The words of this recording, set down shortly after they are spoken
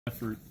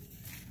effort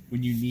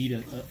when you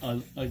need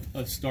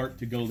a start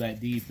to go that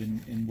deep,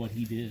 and what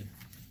he did.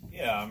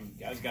 Yeah,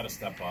 guys got to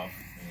step up,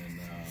 and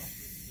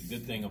the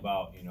good thing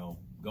about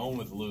going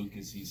with Luke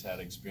is he's had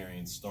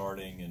experience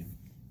starting, and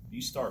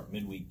you start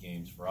midweek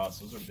games for us.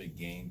 Those are big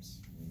games,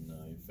 and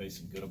you're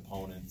facing good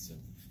opponents,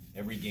 and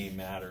every game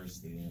matters.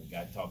 The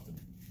guys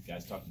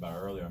talked about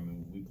earlier. I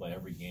mean, we play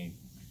every game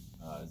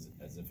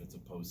as if it's a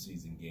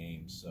postseason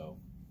game. So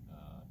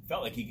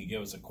felt like he could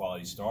give us a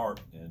quality start,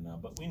 and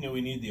but we knew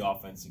we needed the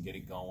offense to get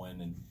it going,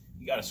 and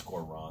you got to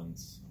score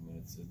runs. I mean,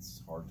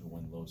 it's hard to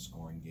win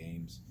low-scoring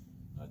games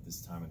at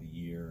this time of the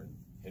year, and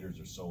hitters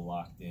are so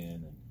locked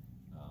in. And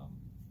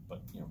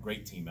but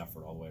great team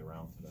effort all the way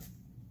around today.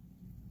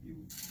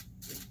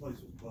 This place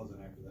was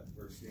buzzing after that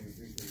first game. I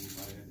think they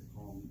might have had to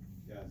calm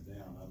guys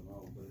down. I don't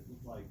know, but it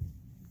looked like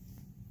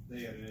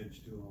they had an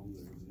edge to them.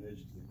 There was an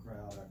edge to the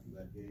crowd after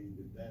that game.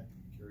 Did that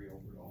carry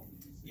over at all?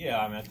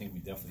 Yeah, I mean, I think we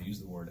definitely use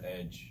the word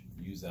edge.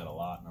 We use that a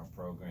lot in our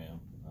program.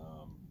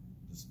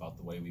 Just about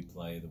the way we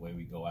play, the way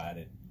we go at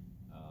it.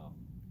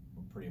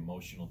 We're a pretty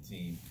emotional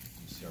team.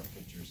 You see our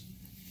pitchers.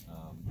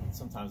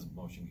 Sometimes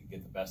emotion can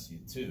get the best of you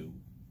too.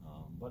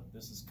 But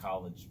this is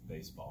college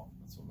baseball.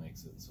 That's what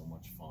makes it so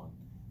much fun.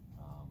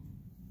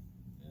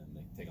 And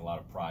they take a lot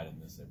of pride in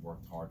this. They've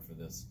worked hard for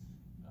this.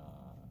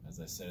 As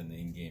I said in the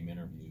in-game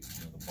interview,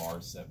 the bar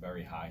is set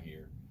very high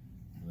here.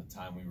 From the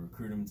time we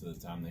recruit them to the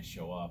time they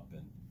show up,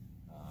 and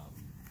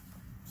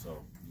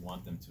so you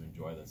want them to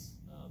enjoy this.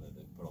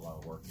 They put a lot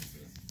of work into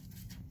this.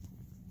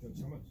 Coach,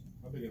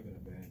 how big of an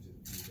advantage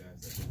is it for you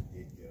guys that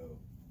did go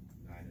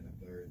 9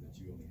 1/3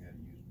 that you only had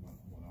to use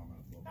one arm out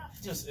of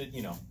 12? Just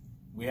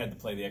we had to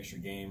play the extra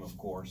game, of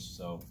course.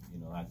 So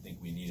I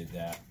think we needed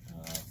that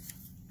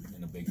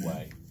in a big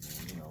way.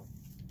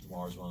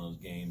 Tomorrow's one of those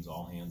games,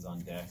 all hands on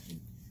deck, and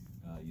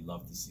you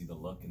love to see the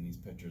look in these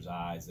pitchers'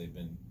 eyes. They've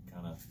been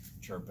kind of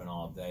chirping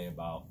all day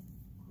about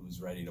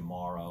who's ready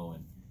tomorrow,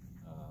 and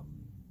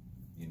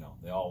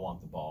they all want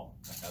the ball.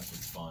 That's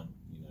what's fun.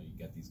 You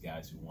get these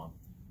guys who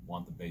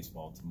want the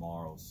baseball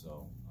tomorrow.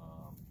 So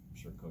I'm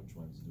sure Coach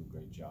Wins will do a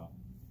great job.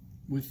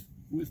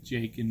 With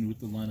Jake and with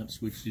the lineup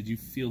switch, did you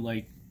feel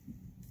like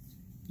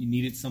you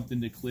needed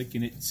something to click,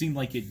 and it seemed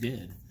like it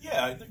did?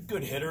 Yeah, they're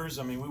good hitters.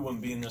 I mean, we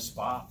wouldn't be in this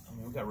spot. I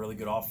mean, we've got really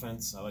good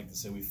offense. I like to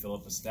say we fill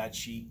up a stat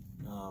sheet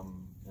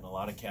in a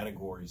lot of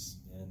categories.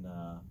 And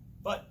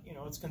but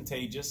it's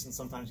contagious, and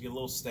sometimes you get a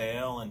little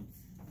stale, and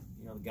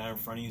the guy in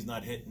front of you is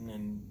not hitting,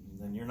 and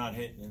then you're not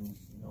hitting,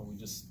 and we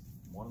just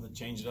wanted to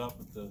change it up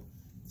with the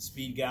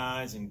speed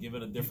guys and give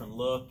it a different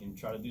look and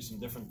try to do some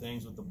different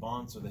things with the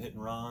bunts or the hit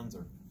and runs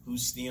or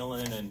who's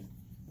stealing, and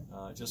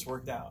it just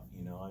worked out.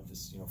 I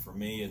just for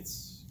me,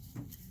 it's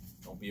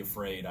don't be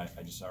afraid. I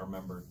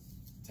remember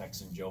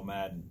texting Joe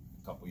Madden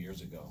a couple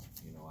years ago.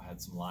 I had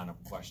some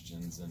lineup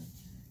questions, and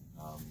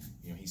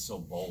he's so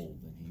bold,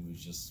 and he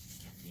was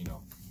just he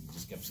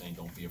just kept saying,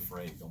 don't be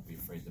afraid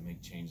to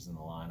make changes in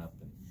the lineup,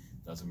 and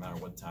it doesn't matter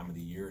what time of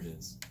the year it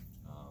is.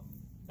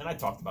 And I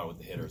talked about it with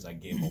the hitters. I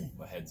gave them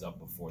a heads up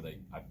before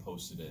I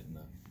posted it in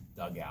the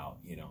dugout.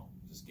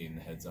 Just gave them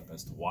the heads up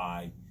as to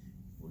why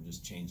we're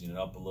just changing it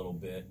up a little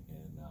bit,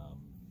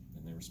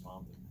 and they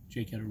responded.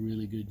 Jake had a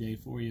really good day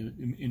for you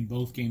in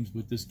both games,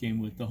 but this game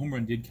with the home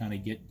run did kind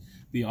of get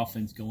the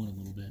offense going a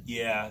little bit.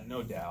 Yeah,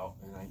 no doubt.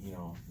 And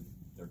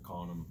they're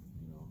calling him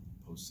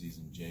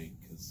postseason Jake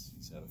because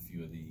he's had a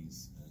few of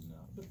these,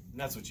 and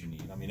that's what you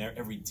need. I mean,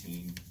 every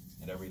team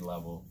at every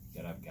level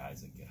got to have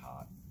guys that get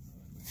hot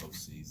in the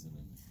postseason.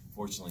 And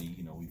fortunately,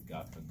 we've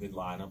got a good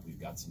lineup. We've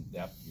got some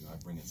depth. I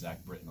bring in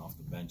Zach Britton off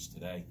the bench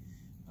today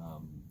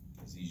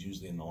because he's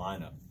usually in the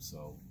lineup.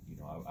 So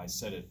I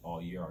said it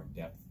all year. Our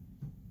depth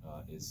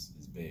is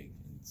big,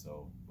 and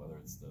so whether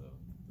it's the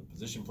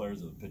position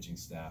players or the pitching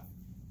staff,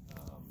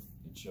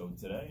 it showed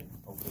today, and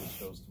hopefully it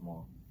shows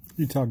tomorrow.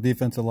 You talk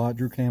defense a lot.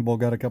 Drew Campbell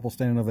got a couple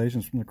standing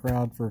ovations from the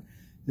crowd for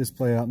his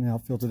play out in the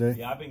outfield today.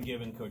 Yeah, I've been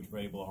giving Coach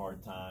Vrabel a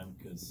hard time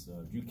because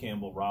Drew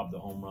Campbell robbed the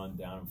home run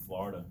down in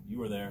Florida. You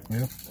were there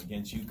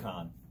against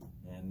UConn,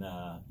 and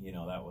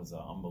that was an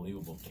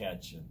unbelievable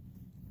catch. And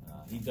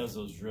he does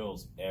those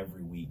drills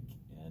every week,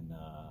 and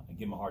I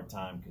give him a hard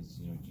time because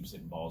he keeps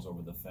hitting balls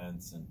over the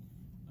fence, and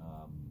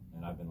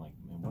I've been like,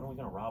 man, when are we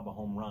going to rob a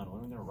home run? When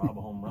are we going to rob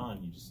a home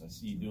run? I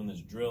see you doing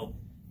this drill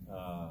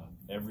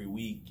every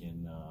week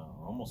and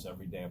almost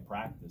every day of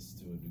practice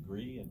to a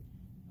degree, and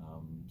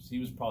so he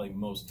was probably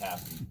most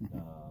happy.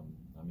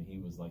 I mean, he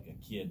was like a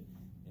kid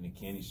in a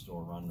candy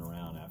store running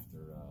around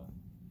after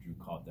Drew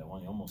caught that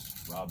one. He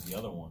almost robbed the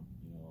other one.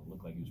 It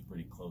looked like he was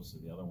pretty close to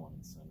the other one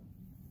in center.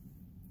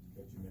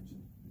 Coach, you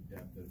mentioned the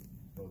depth of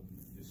both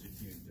just your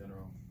team in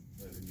general.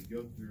 But when you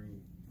go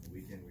through a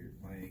weekend where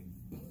you're playing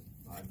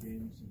 5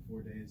 games in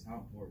 4 days,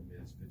 how important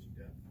is pitching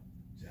depth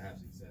to have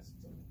success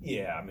in something?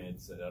 Yeah, I mean,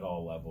 it's at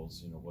all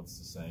levels. What's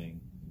the saying?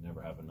 You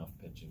never have enough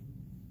pitching.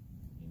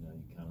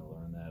 You kind of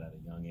learn that at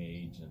a young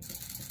age, and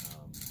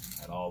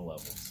at all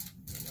levels.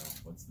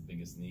 What's the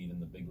biggest need in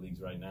the big leagues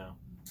right now?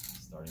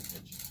 Starting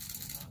pitching.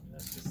 I mean,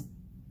 that's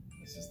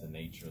just the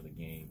nature of the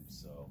game.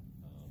 So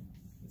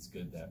it's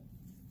good that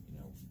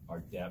our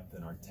depth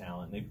and our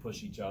talent. They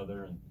push each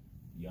other, and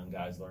the young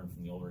guys learn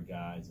from the older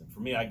guys. And for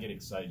me, I get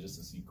excited just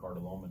to see Carter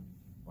Lohman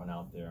run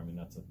out there. I mean,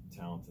 that's a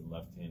talented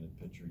left-handed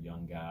pitcher,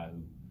 young guy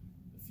who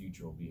the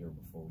future will be here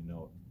before we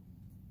know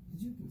it.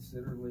 Did you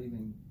consider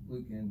leaving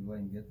Luke in to let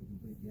him get the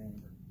complete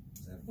game? Or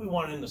is that We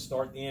wanted him to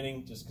start the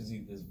inning just because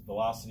his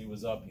velocity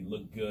was up. He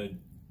looked good.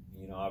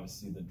 You know,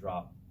 obviously the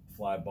drop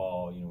fly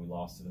ball, you know, we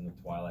lost it in the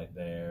twilight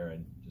there,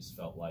 and just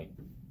felt like,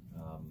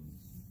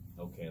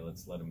 okay,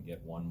 let's let him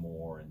get one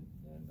more.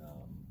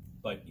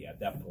 But yeah, at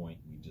that point,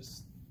 we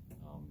just,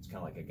 it's kind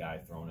of like a guy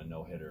throwing a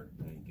no-hitter.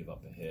 You know, you give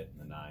up a hit in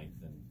the ninth,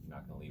 and you're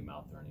not going to leave him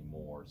out there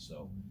anymore.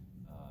 So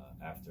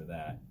after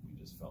that, we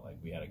just felt like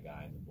we had a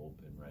guy in the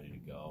bullpen ready to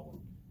go.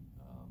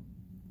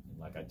 And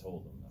like I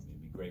told him, I mean,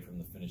 it'd be great for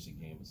him to finish the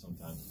game, but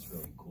sometimes it's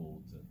really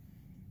cool to,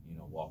 you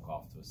know, walk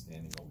off to a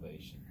standing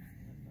ovation.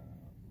 And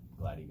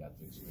glad he got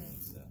to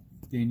experience that.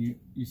 Dan,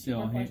 you say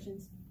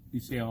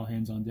all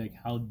hands on deck.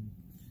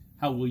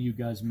 How will you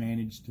guys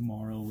manage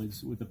tomorrow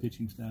with the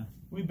pitching staff?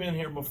 We've been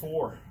here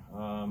before.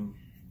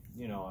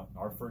 You know,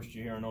 our first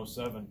year here in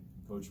 07,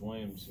 Coach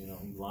Williams, you know,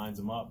 he lines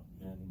them up,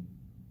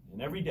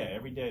 and every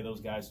day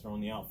those guys throw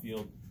in the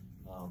outfield.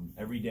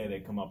 Every day they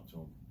come up to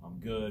him. I'm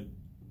good,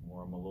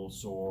 or I'm a little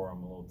sore,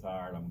 I'm a little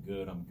tired, I'm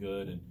good.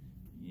 And,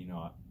 you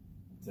know,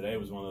 today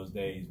was one of those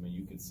days, man,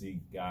 you could see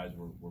guys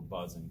were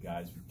buzzing.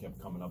 Guys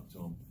kept coming up to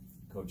him,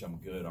 Coach, I'm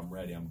good, I'm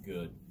ready, I'm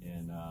good.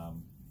 And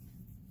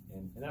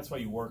that's why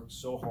you worked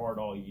so hard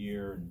all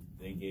year. And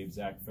they gave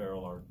Zach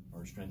Farrell,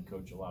 our strength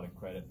coach, a lot of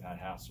credit, Pat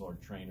Hassel, our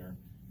trainer.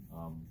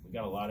 We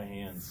got a lot of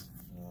hands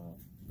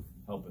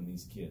helping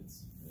these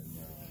kids. And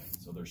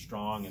so they're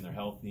strong and they're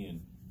healthy,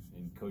 and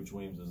Coach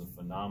Williams does a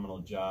phenomenal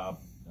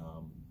job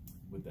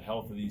with the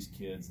health of these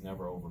kids,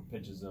 never over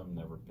pitches them,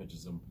 never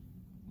pitches them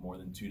more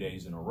than 2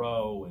 days in a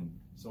row. And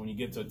so when you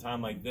get to a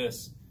time like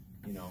this,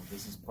 you know,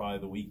 this is probably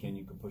the weekend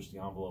you could push the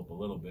envelope a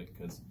little bit,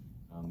 because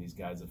these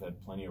guys have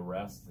had plenty of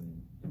rest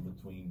and in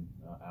between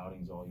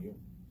outings all year.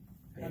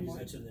 You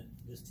mentioned that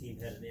this team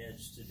had an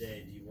edge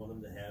today. Do you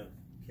want them to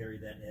carry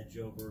that edge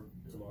over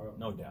tomorrow?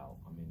 No doubt.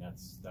 I mean,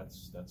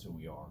 that's who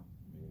we are.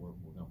 I mean,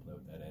 we're going to play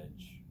with that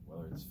edge,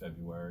 whether it's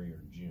February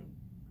or June.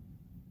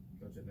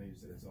 Coach, I know you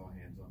said it's all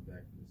hands on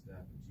deck for the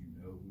staff, but do you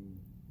know who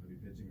will be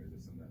pitching, or is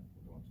it something that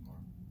we're going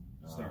tomorrow?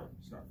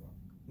 Start off.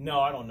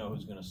 No, I don't know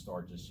who's going to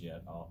start just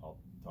yet. I'll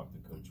talk to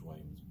Coach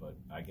Williams, but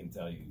I can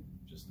tell you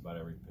just about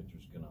every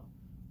pitcher's going to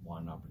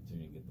want an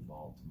opportunity to get the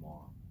ball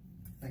tomorrow.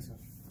 Thanks,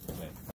 Coach. Okay.